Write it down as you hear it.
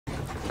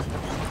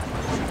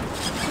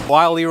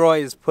While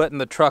Leroy is putting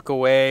the truck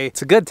away,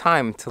 it's a good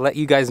time to let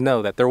you guys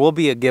know that there will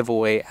be a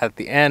giveaway at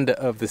the end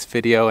of this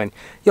video, and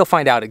you'll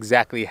find out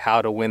exactly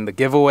how to win the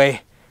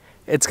giveaway.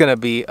 It's gonna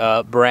be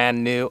a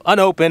brand new,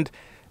 unopened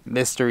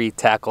mystery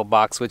tackle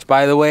box, which,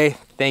 by the way,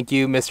 thank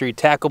you, Mystery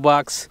Tackle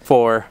Box,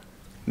 for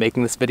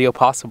making this video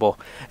possible.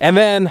 And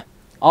then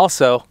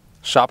also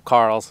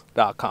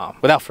shopcarls.com.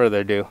 Without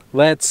further ado,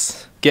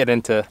 let's get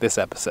into this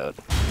episode.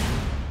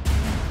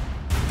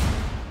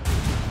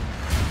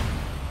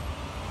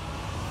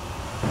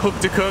 Hook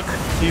to Cook,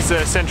 he's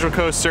a Central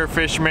Coast surf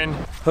fisherman.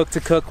 Hook to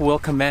Cook will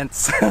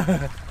commence.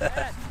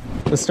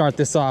 Let's start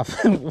this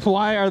off.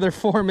 Why are there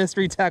 4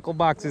 mystery tackle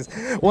boxes?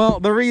 Well,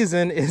 the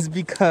reason is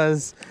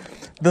because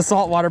the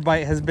saltwater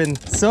bite has been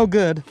so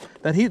good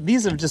that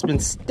these have just been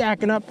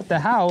stacking up at the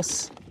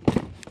house.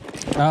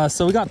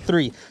 So we got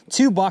 3.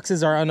 2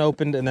 boxes are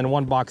unopened and then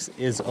 1 box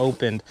is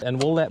opened.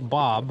 And we'll let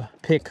Bob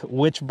pick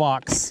which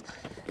box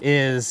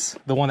is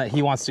the one that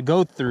he wants to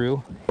go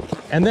through.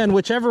 And then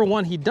whichever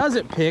one he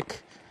doesn't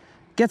pick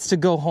gets to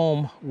go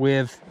home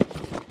with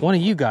one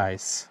of you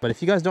guys. But if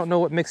you guys don't know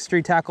what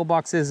mystery tackle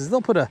box is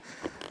they'll put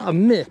a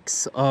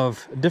mix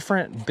of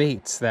different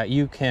baits that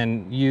you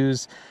can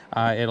use.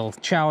 It'll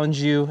challenge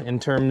you in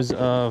terms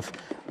of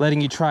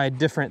letting you try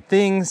different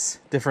things,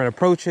 different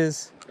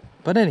approaches.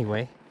 But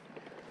anyway,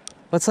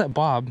 let's let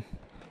Bob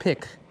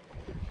pick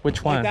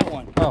which one. Take that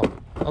one. Oh,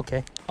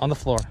 okay. On the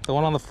floor. The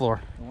one on the floor.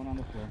 The one on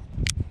the floor.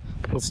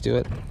 Let's do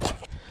it.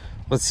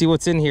 Let's see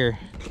what's in here.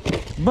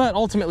 But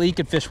ultimately, he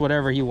can fish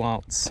whatever he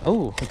wants.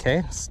 Oh,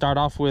 okay. Start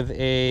off with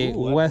a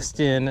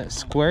Weston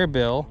square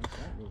bill.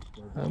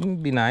 That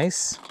would be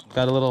nice.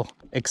 Got a little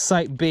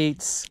Excite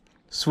Baits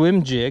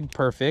swim jig.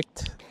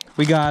 Perfect.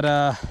 We got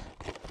a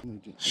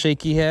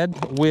shaky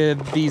head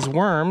with these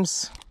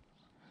worms.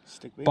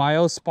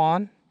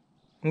 Biospawn.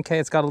 Okay,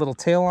 it's got a little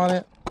tail on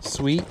it.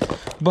 Sweet.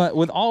 But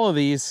with all of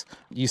these,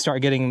 you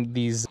start getting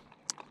these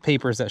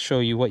papers that show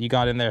you what you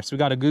got in there. So we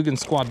got a Guggen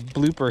Squad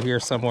blooper here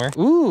somewhere.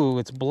 Ooh,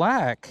 it's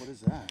black. What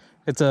is that?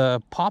 It's a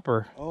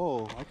popper.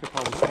 Oh, I could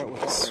probably start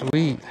with that.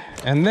 Sweet.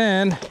 And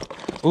then,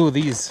 ooh,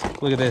 these,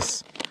 look at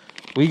this.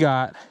 We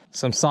got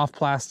some soft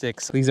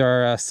plastics. These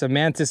are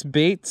Semantis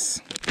baits.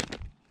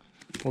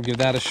 We'll give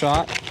that a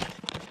shot.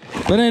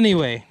 But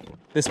anyway,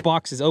 this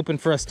box is open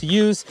for us to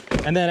use.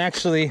 And then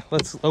actually,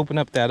 let's open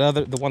up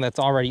the one that's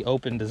already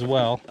opened as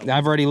well.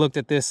 I've already looked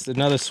at this,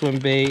 another swim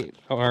bait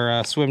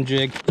or swim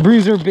jig.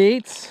 Bruiser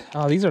baits.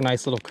 Oh, these are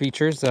nice little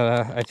creatures that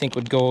I think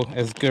would go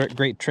as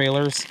great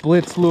trailers.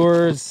 Blitz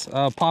lures,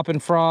 poppin'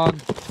 frog.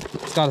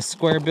 It's got a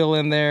square bill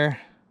in there.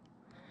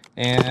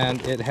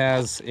 And it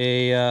has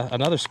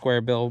another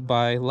square bill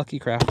by Lucky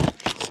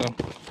Craft. So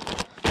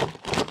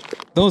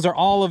those are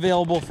all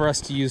available for us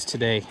to use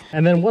today.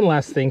 And then one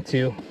last thing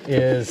too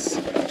is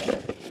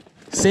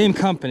same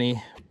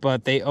company,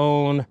 but they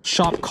own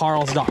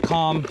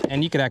shopcarls.com,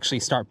 and you could actually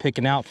start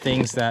picking out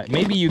things that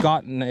maybe you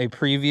got in a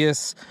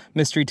previous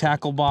mystery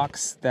tackle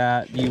box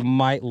that you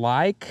might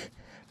like,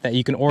 that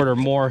you can order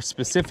more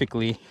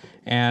specifically.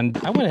 And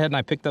I went ahead and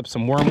I picked up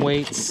some worm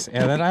weights,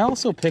 and then I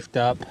also picked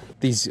up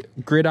these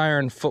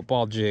gridiron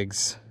football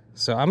jigs.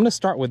 So I'm gonna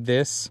start with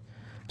this,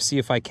 see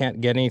if I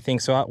can't get anything.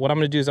 So what I'm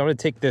gonna do is I'm gonna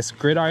take this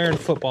gridiron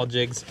football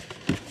jigs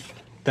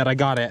that I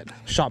got at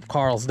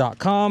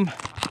shopcarls.com,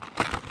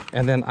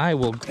 and then I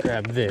will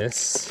grab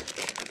this.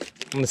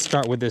 I'm gonna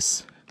start with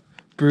this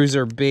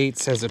Bruiser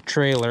Baits as a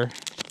trailer.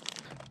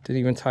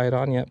 Didn't even tie it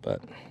on yet, but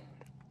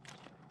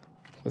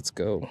let's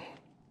go.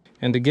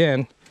 And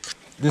again,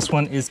 this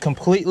one is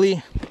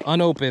completely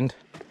unopened,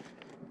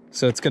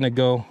 so it's gonna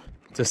go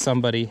to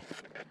somebody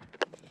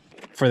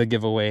for the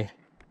giveaway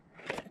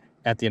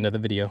at the end of the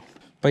video.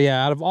 But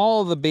yeah, out of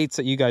all the baits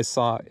that you guys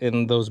saw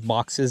in those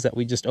boxes that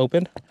we just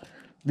opened,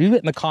 leave it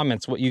in the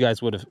comments what you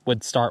guys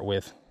would start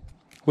with.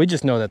 We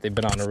just know that they've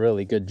been on a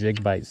really good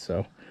jig bite,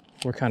 so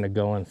we're kind of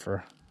going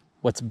for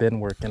what's been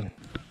working.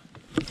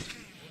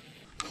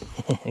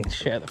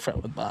 Share the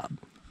front with Bob.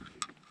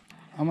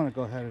 I'm gonna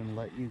go ahead and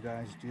let you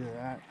guys do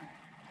that.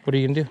 What are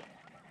you gonna do?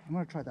 I'm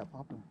gonna try that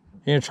popper.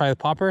 You're gonna try the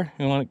popper?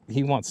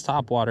 He wants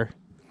top water.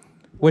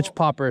 Which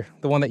popper?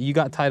 The one that you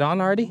got tied on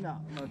already? No,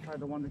 I'm gonna try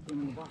the one that came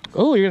in the box.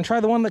 Oh, you're gonna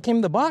try the one that came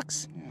in the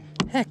box?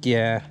 Yeah. Heck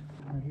yeah.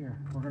 Right here.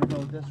 We're gonna go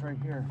with this right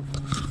here.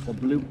 The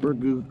blooper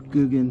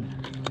Guggen.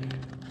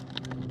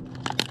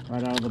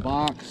 Right out of the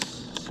box.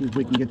 See if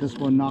we can get this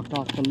one knocked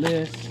off the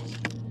list.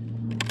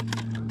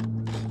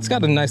 It's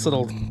got a nice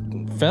little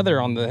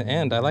feather on the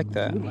end. I like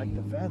that. I like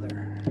the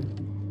feather.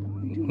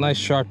 Nice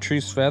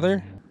chartreuse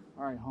feather.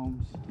 All right,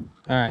 Holmes.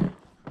 All right.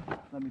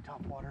 Let me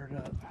top water it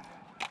up.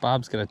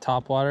 Bob's gonna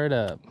top water it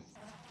up.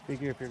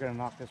 Figure if you're gonna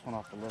knock this one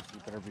off the list, you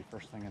better be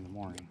first thing in the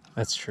morning.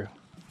 That's true.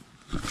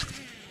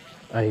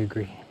 I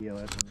agree.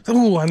 Yeah,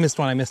 Oh, I missed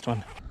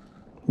one.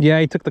 Yeah,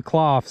 he took the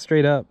claw off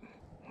straight up.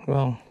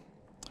 Well,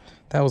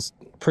 that was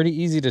pretty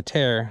easy to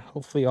tear.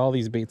 Hopefully all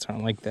these baits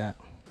aren't like that.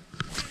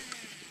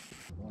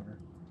 water.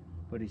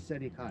 But he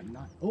said he caught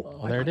none.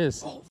 Oh, there it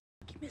is. Oh,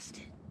 he missed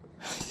it.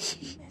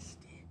 He missed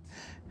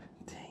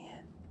it. Dang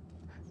it.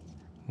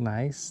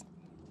 Nice.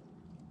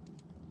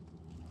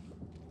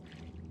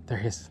 There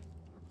he is.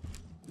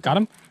 Got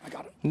him? I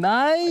got him.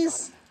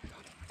 Nice. I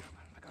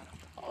got him.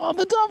 On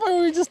the top water,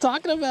 we were just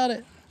talking about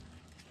it.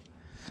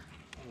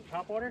 On the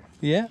top water?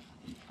 Yeah.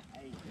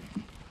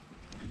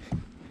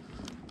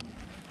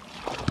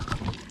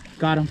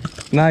 Got him.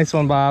 Nice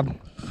one, Bob.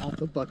 Off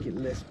the bucket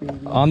list, baby.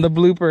 On the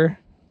blooper.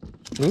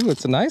 Ooh,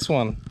 it's a nice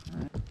one.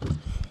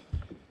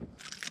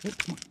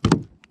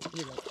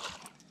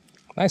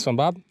 Nice one,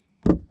 Bob.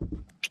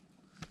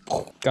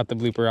 Got the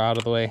blooper out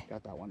of the way.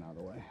 Got that one out of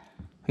the way.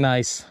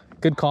 Nice.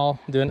 Good call.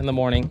 Doing it in the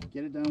morning.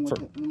 Get it done with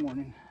it in the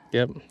morning.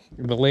 Yep.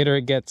 The later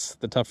it gets,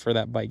 the tougher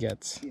that bite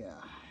gets. Yeah.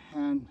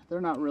 And they're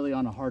not really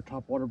on a hard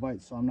top water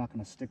bite, so I'm not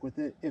going to stick with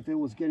it. If it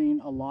was getting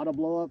a lot of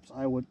blow-ups,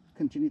 I would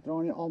continue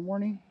throwing it all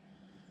morning.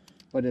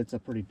 But it's a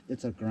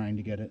grind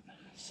to get it.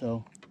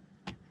 So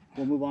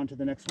we'll move on to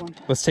the next one.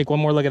 Let's take one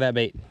more look at that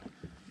bait.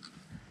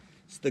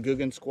 It's the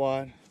Guggen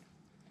Squad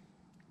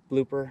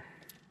blooper.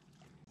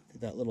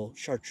 That little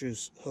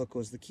chartreuse hook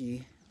was the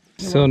key.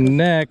 So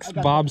next,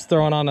 Bob's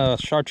throwing on a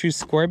chartreuse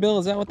square bill.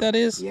 Is that what that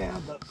is? Yeah,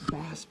 the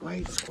bass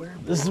bite square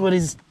bill. This is what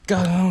he's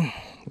got on.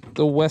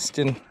 The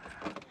Weston.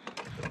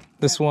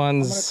 This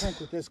one's I'm gonna crank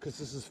with this because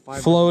this is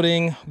 5.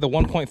 floating. The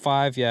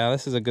 1.5. Yeah,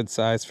 this is a good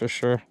size for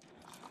sure.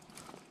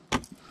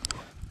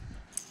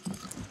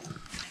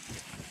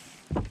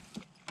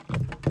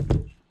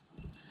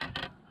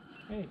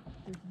 Hey,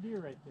 there's a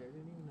deer right there. I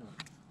didn't even know.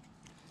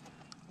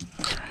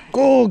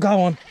 Oh, got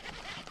one.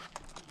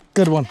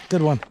 Good one.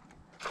 Good one.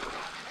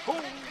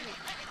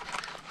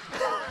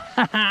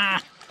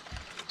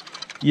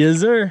 Yes,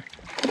 sir.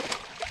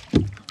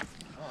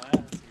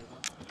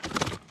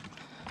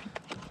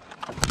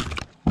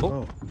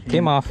 Oh,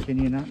 came off.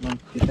 Can you not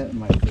like, get that in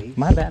my face?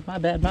 My bad, my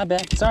bad, my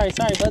bad. Sorry,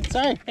 sorry, bud.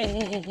 Sorry.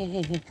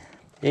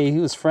 Hey, he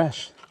was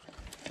fresh.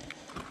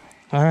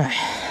 All right.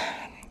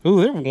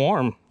 Ooh, they're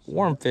warm.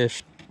 Warm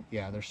fish.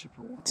 Yeah, they're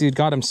super warm. Dude,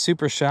 got him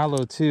super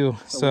shallow too.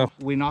 So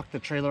we knocked the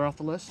trailer off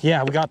the list?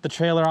 yeah, we got the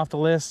trailer off the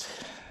list.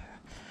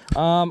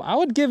 I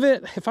would give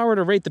it, if I were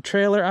to rate the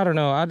trailer, I don't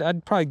know,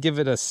 I'd probably give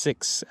it a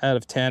 6 out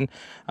of 10.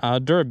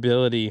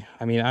 Durability,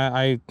 I mean,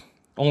 I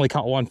only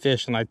caught one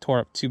fish and I tore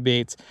up 2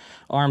 baits.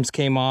 Arms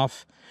came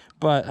off,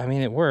 but I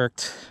mean, it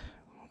worked.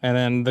 And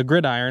then the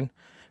gridiron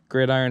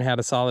had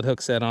a solid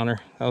hook set on her.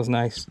 That was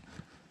nice.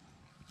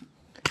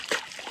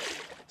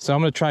 So I'm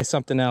gonna try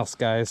something else,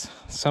 guys.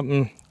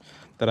 Something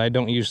that I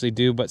don't usually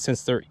do, but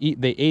since they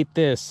ate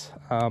this,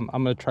 I'm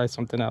gonna try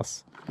something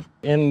else.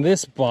 In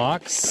this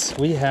box,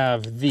 we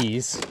have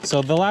these.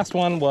 So the last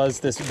one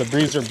was the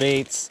Bruiser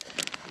baits.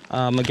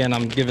 Again,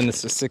 I'm giving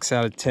this a 6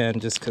 out of 10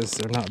 just because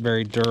they're not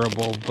very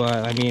durable.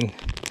 But I mean,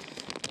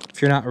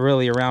 if you're not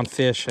really around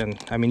fish, and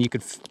I mean, you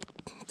could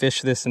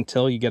fish this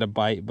until you get a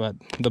bite, but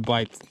the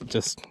bites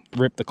just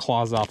rip the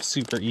claws off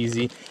super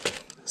easy.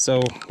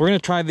 So we're gonna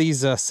try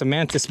these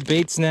Semantis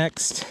baits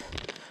next.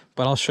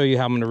 But I'll show you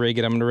how I'm gonna rig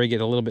it. I'm gonna rig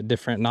it a little bit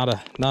different, not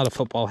a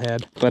football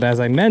head. But as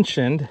I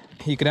mentioned,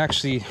 you could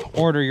actually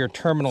order your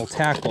terminal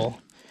tackle.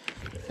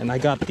 And I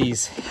got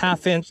these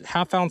half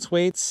ounce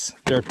weights.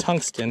 They're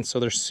tungsten, so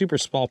they're super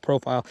small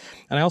profile.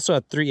 And I also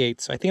have 3/8.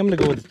 So I think I'm gonna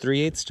go with the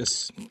 3/8,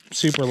 just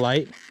super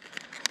light,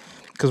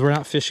 because we're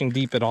not fishing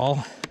deep at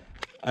all.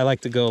 I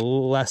like to go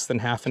less than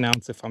half an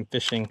ounce if I'm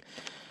fishing,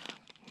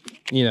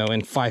 you know,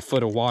 in 5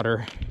 foot of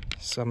water.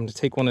 So I'm gonna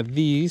take one of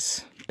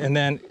these. And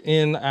then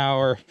in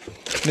our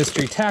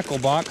mystery tackle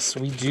box,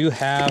 we do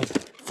have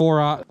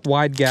 4/0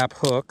 wide gap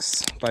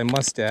hooks by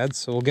Mustad.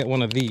 So we'll get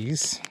one of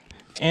these.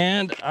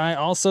 And I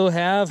also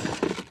have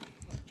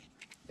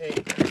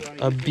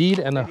a bead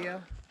and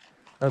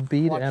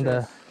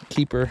a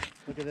keeper.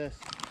 Look at this.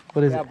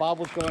 What is Yeah, it? Bob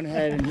was going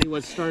ahead and he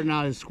was starting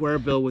out his square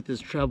bill with his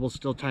treble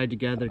still tied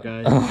together,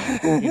 guys.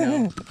 You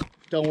know,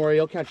 don't worry,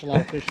 you'll catch a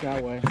lot of fish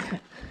that way.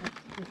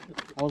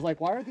 I was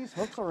like, why are these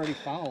hooks already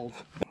fouled?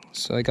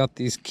 So I got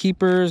these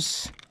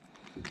keepers.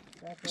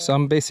 So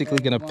I'm basically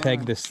gonna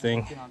peg this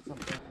thing.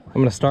 I'm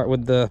gonna start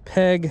with the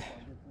peg.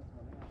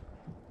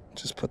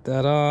 Just put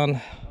that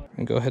on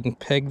and go ahead and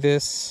peg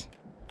this.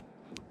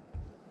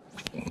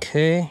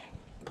 Okay,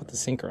 put the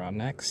sinker on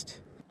next.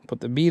 Put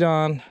the bead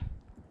on,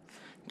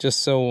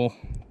 just so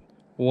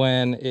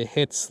when it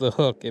hits the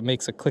hook, it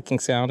makes a clicking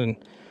sound and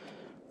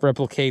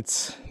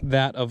replicates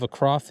that of a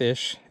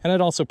crawfish. And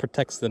it also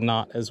protects the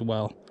knot as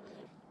well.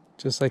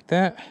 Just like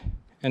that.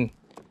 And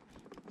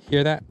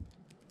hear that?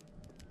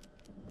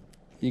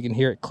 You can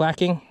hear it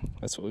clacking.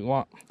 That's what we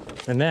want.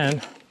 And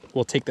then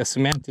we'll take the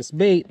Semantis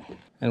bait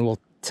and we'll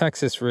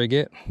Texas rig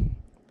it.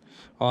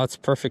 Oh, that's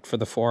perfect for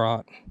the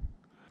 4/0.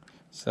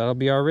 So that'll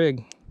be our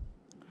rig.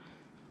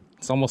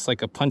 It's almost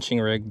like a punching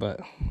rig, but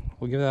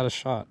we'll give that a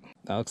shot.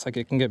 That looks like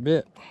it can get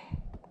bit.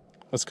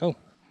 Let's go.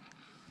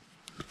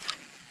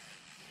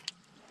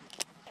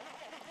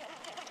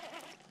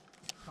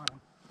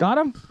 Got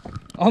him?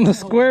 On the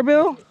square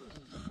bill?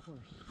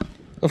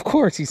 Of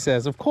course, he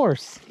says, of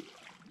course.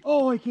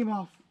 Oh, he came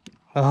off.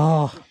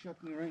 Oh, He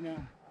shook me right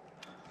now.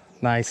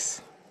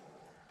 nice.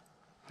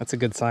 That's a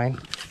good sign.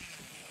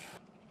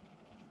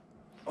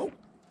 Oh.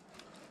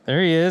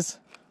 There he is.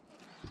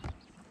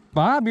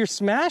 Bob, you're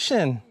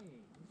smashing.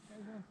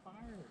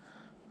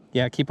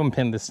 Yeah, keep them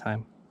pinned this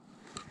time.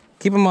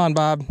 Keep them on,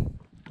 Bob.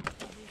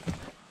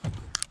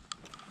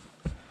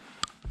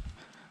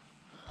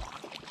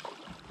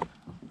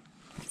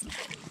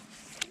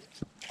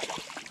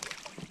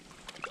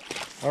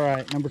 All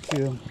right, number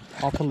 2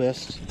 off the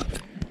list.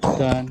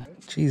 Done.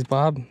 Jeez,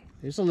 Bob.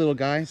 There's a little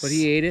guy, but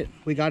he ate it.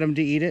 We got him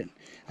to eat it.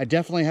 I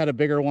definitely had a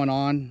bigger one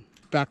on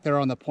back there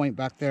on the point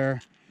back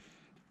there,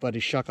 but he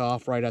shuck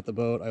off right at the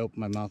boat. I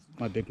opened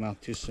my big mouth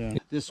too soon.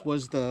 This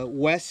was the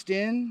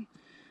Weston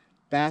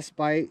Bass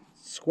Bite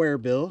Square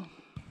Bill.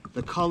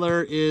 The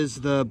color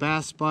is the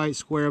Bass Bite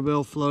Square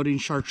Bill Floating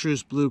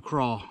Chartreuse Blue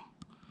Crawl.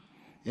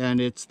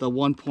 And it's the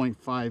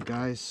 1.5,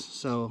 guys.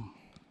 So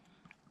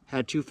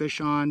had 2 fish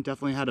on,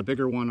 definitely had a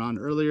bigger one on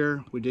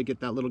earlier. We did get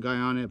that little guy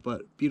on it,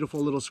 but beautiful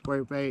little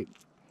square bait,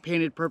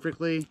 painted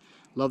perfectly.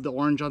 Love the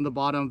orange on the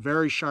bottom,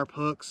 very sharp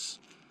hooks.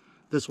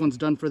 This one's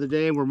done for the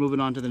day and we're moving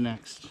on to the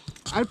next.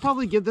 I'd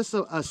probably give this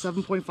a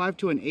 7.5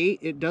 to an 8.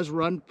 It does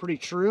run pretty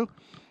true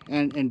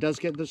and does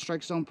get the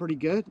strike zone pretty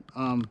good.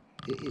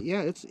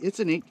 Yeah, it's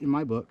an 8 in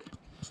my book.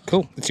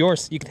 Cool, it's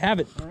yours. You can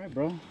have it. All right,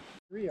 bro.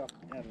 3 out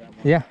of that one.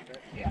 Yeah.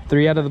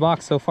 3 out of the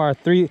box so far.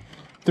 Three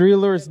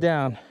lures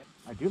down.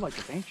 I do like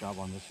the paint job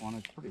on this one.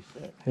 It's pretty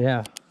sick.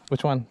 Yeah.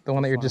 Which one? The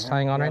one that you're just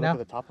tying on right now?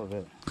 Look at the top of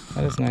it.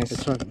 That is nice.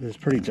 It's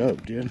pretty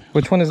dope, dude.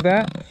 Which one is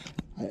that?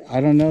 I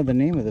don't know the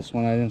name of this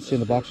one. I didn't see in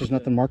the box. There's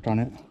nothing marked on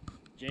it.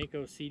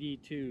 Janko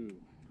CD2.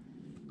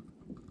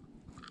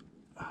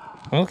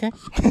 Okay.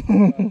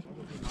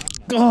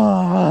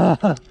 Oh,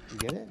 you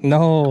get it?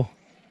 No.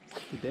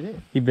 You did it?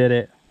 He bit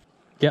it.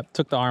 Yep,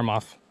 took the arm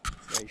off.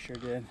 Yeah, you sure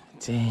did.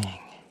 Dang.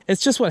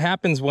 It's just what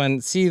happens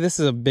when, see, this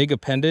is a big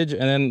appendage,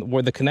 and then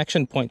where the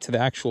connection point to the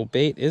actual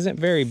bait isn't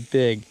very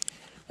big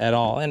at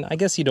all. And I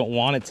guess you don't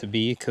want it to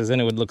be, because then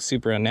it would look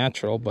super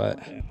unnatural, but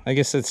I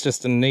guess it's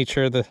just the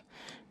nature of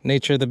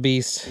the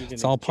beast.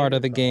 It's all part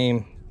of the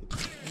game.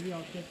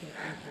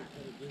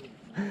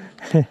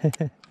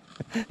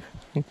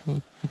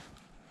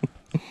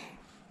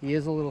 He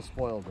is a little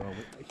spoiled, bro.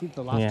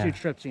 The last 2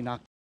 trips, he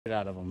knocked it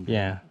out of him. Dude.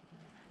 Yeah.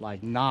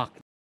 Like, knocked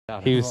it out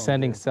of him. He was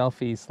sending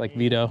selfies like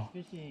Vito.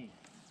 Fishing.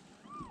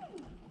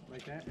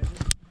 Like that?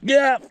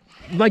 Yeah,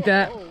 like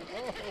that.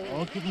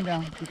 Oh, keep him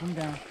down. Keep him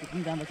down. Keep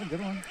him down. That's a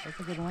good one. That's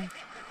a good one.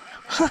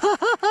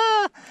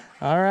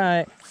 All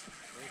right.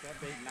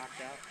 That bait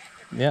knocked out.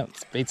 Yep,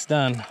 bait's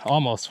done.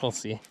 Almost, we'll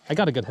see. I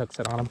got a good hook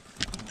set on him.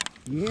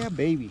 Yeah,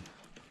 baby.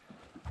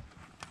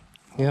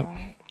 Yep.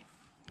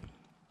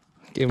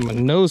 Give him a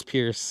nose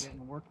pierce. Getting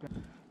the work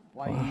done.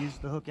 Why you use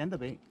the hook and the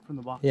bait from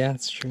the box. Yeah,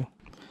 that's true.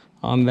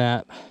 On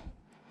that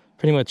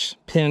pretty much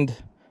pinned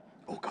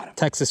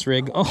Texas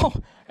rig. Oh,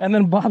 and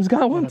then Bob's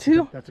got one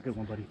too. That's a good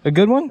one, buddy. A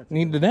good one?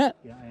 Need the net?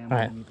 Yeah, I am. All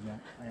right. I need the net.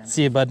 I am.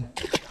 See you, bud.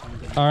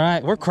 All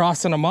right, we're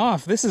crossing them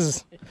off.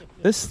 This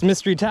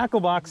mystery tackle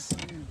box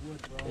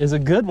is a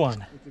good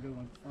one. It's a good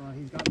one.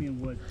 He's got me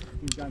in wood.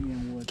 He's got me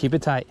in wood. Keep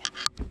it tight.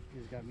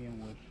 He's got me in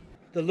wood.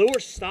 The lure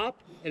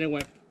stopped and it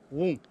went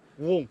boom,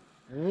 boom,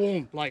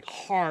 boom, like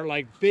hard,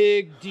 like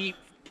big, deep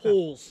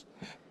pulls.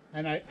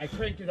 And I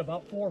cranked it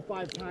about 4 or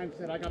 5 times.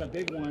 Said I got a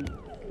big one,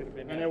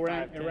 and it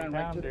ran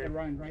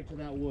right to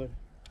that wood.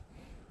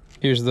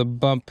 Here's the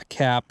bump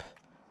cap,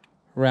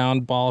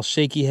 round ball,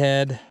 shaky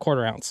head,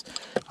 1/4 ounce.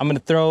 I'm gonna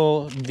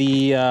throw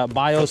the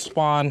bio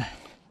spawn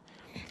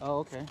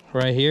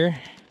right here.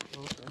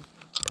 Okay.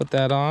 Put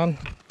that on.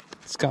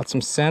 It's got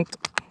some scent.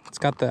 It's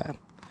got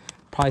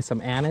probably some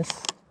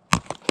anise.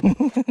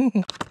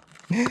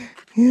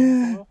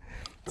 Yeah.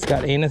 It's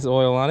got anise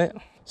oil on it.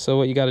 So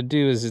what you got to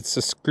do is it's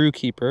a screw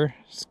keeper.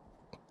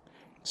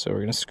 So we're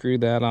gonna screw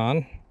that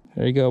on.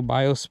 There you go,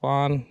 bio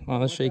spawn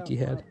on the shaky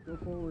head.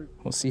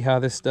 We'll see how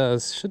this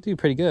does. Should do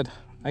pretty good.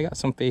 I got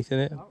some faith in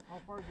it.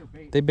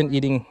 They've been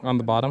eating on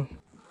the bottom.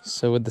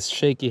 So with the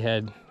shaky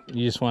head,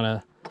 you just want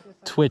to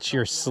twitch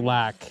your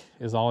slack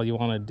is all you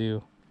want to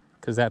do,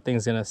 because that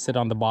thing's gonna sit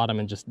on the bottom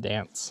and just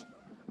dance.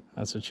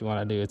 That's what you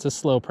want to do. It's a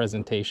slow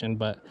presentation,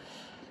 but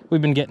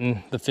we've been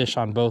getting the fish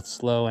on both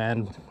slow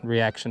and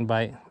reaction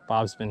bite.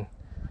 Bob's been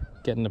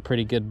getting a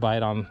pretty good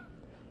bite on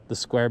the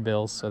square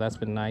bills, so that's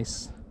been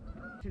nice.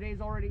 Today's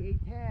already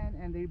 8:10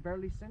 and they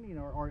barely sending,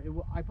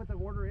 I put the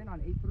order in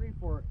on 8:3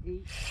 for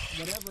 8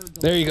 whatever.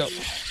 There you go.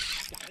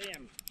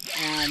 Damn.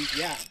 And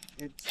yeah,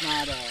 it's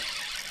not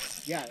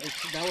yeah,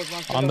 that was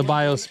Mansera. On the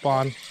bio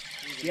spawn.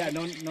 Yeah,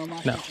 no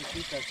Mansera. No.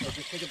 So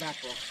just take it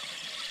back, bro.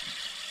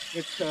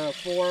 It's the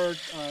 4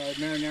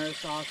 marinara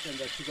sauce and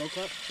the to-go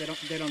cup.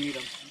 They don't need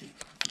them.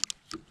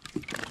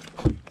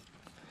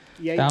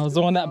 Yeah, That was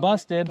the one that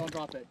busted. Don't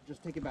drop it.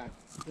 Just take it back.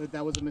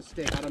 That was a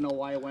mistake. I don't know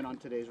why it went on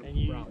today's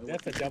route.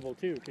 That's a double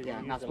too. Yeah,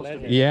 you not used the supposed lead to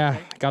head. be. Yeah,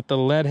 got the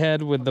lead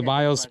head with the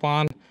bio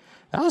spawn.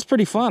 That was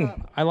pretty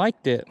fun. I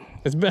liked it.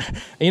 It's been,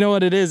 you know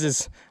what it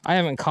is I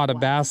haven't caught a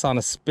bass on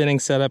a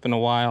spinning setup in a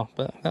while,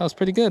 but that was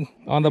pretty good.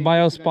 On the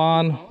bio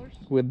spawn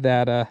with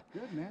that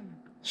Good, man.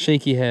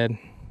 shaky head.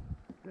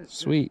 Good,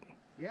 Sweet.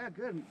 Yeah,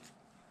 good.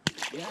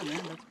 Yeah,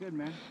 man, that's good,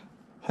 man.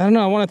 I don't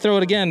know, I want to throw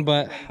it again,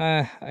 but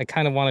I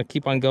kind of want to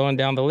keep on going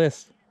down the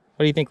list.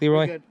 What do you think,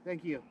 Leroy? Good,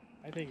 thank you.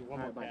 I think one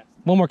more cast.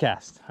 One more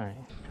cast. All right.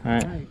 All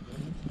right.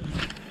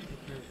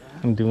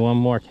 I'm gonna do one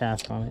more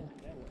cast on it.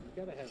 Yeah, well,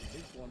 you gotta have at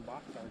least one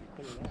box already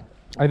cleared out.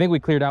 I think we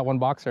cleared out one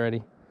box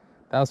already.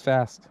 That was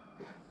fast.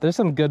 There's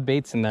some good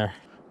baits in there.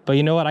 But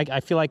you know what? I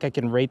feel like I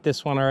can rate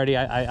this one already.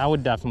 I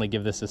would definitely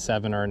give this a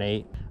 7 or an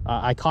 8.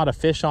 I caught a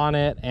fish on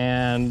it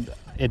and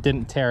it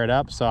didn't tear it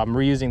up. So I'm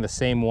reusing the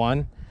same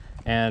one.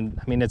 And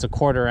I mean, it's a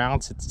 1/4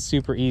 ounce. It's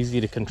super easy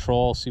to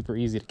control, super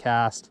easy to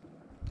cast.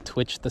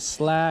 Twitch the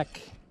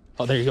slack.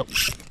 Oh, there you go.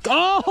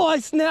 Oh, I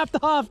snapped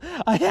off.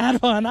 I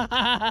had one.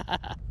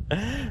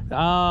 Oh,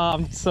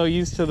 I'm so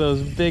used to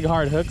those big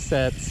hard hook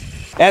sets.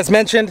 As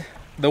mentioned,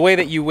 the way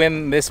that you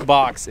win this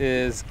box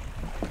is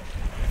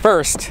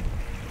first,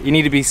 you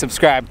need to be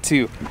subscribed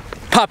to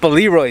Papa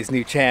Leroy's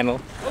new channel.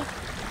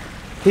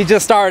 He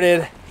just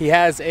started. He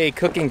has a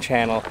cooking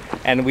channel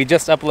and we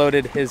just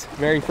uploaded his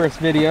very first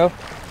video,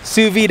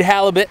 sous vide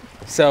halibut.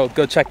 So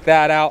go check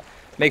that out.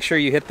 Make sure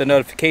you hit the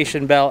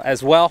notification bell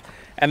as well.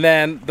 And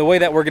then the way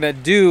that we're gonna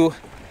do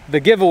the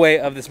giveaway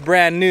of this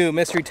brand new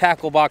Mystery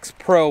Tackle Box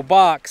Pro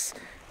box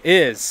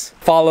is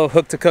follow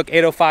Hook to Cook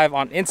 805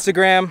 on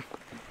Instagram,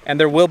 and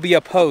there will be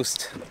a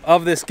post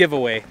of this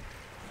giveaway.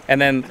 And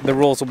then the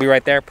rules will be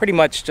right there. Pretty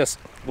much just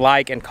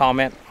like and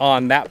comment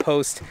on that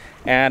post.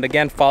 And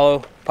again,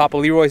 follow Papa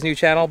Leroy's new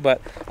channel.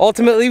 But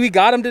ultimately we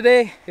got him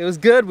today. It was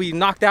good. We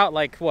knocked out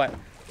like what,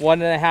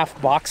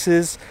 1.5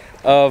 boxes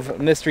of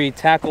Mystery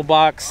Tackle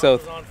Box. So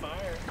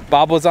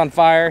Bob was on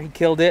fire. He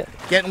killed it.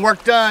 Getting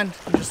work done,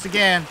 just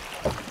again.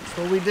 That's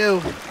what we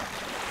do.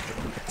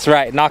 That's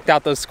right. Knocked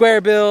out those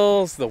square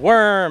bills, the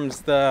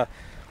worms, the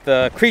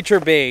creature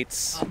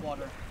baits. Top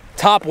water.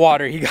 Top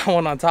water. He got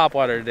one on top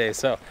water today.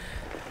 So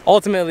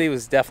ultimately it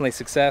was definitely a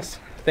success.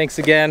 Thanks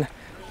again.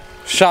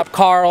 Shop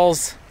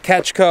Carl's,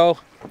 Catch Co,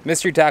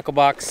 Mystery Tackle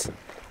Box.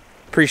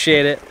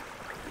 Appreciate it.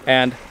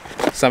 And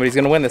somebody's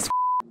gonna win this.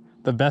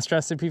 The best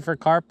recipe for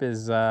carp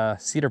is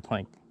cedar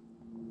plank.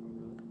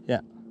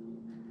 Yeah.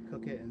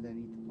 Cook it and then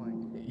eat the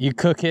plank. You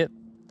cook it,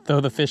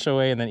 throw the fish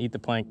away, and then eat the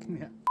plank.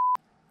 Yeah.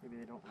 Maybe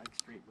they don't like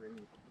straight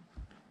braid.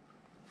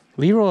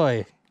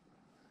 Leroy,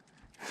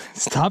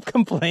 stop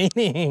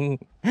complaining.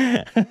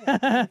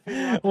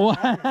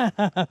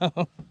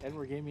 Wow.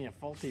 Edward gave me a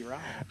faulty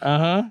rod.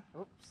 Uh-huh.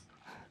 Oops.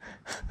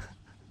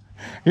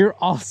 You're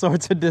all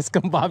sorts of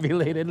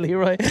discombobulated,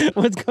 Leroy.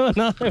 What's going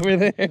on over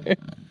there?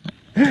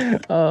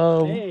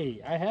 Hey,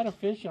 I had a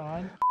fish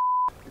on.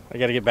 I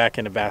gotta get back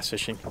into bass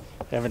fishing.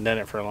 I haven't done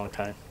it for a long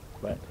time,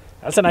 but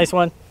that's a nice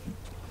one.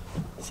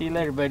 See you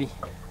later, buddy.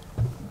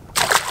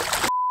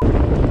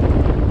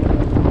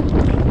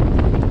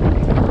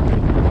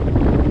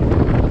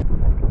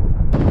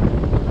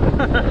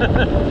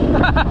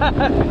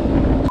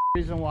 The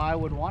reason why I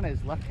would want it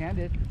is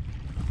left-handed.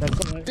 That's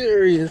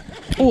There he is.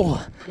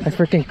 Oh, I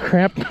freaking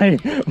cramped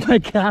my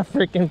calf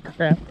freaking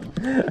cramped.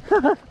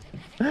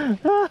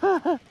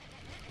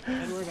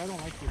 Edward, I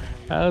don't like you.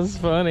 That was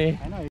funny.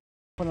 I know you're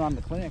putting it on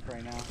the clinic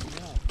right now.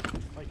 Yeah,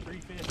 like 3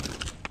 fish.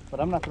 But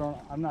I'm not throwing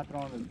the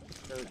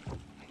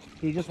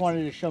he just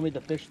wanted to show me the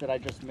fish that I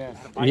just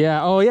missed.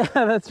 Yeah, oh yeah,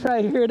 that's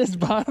right. Here it is,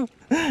 Bob.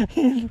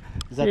 Is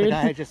that the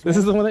guy I just missed? This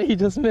is the one that he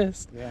just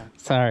missed. Yeah.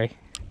 Sorry.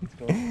 Let's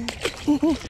go.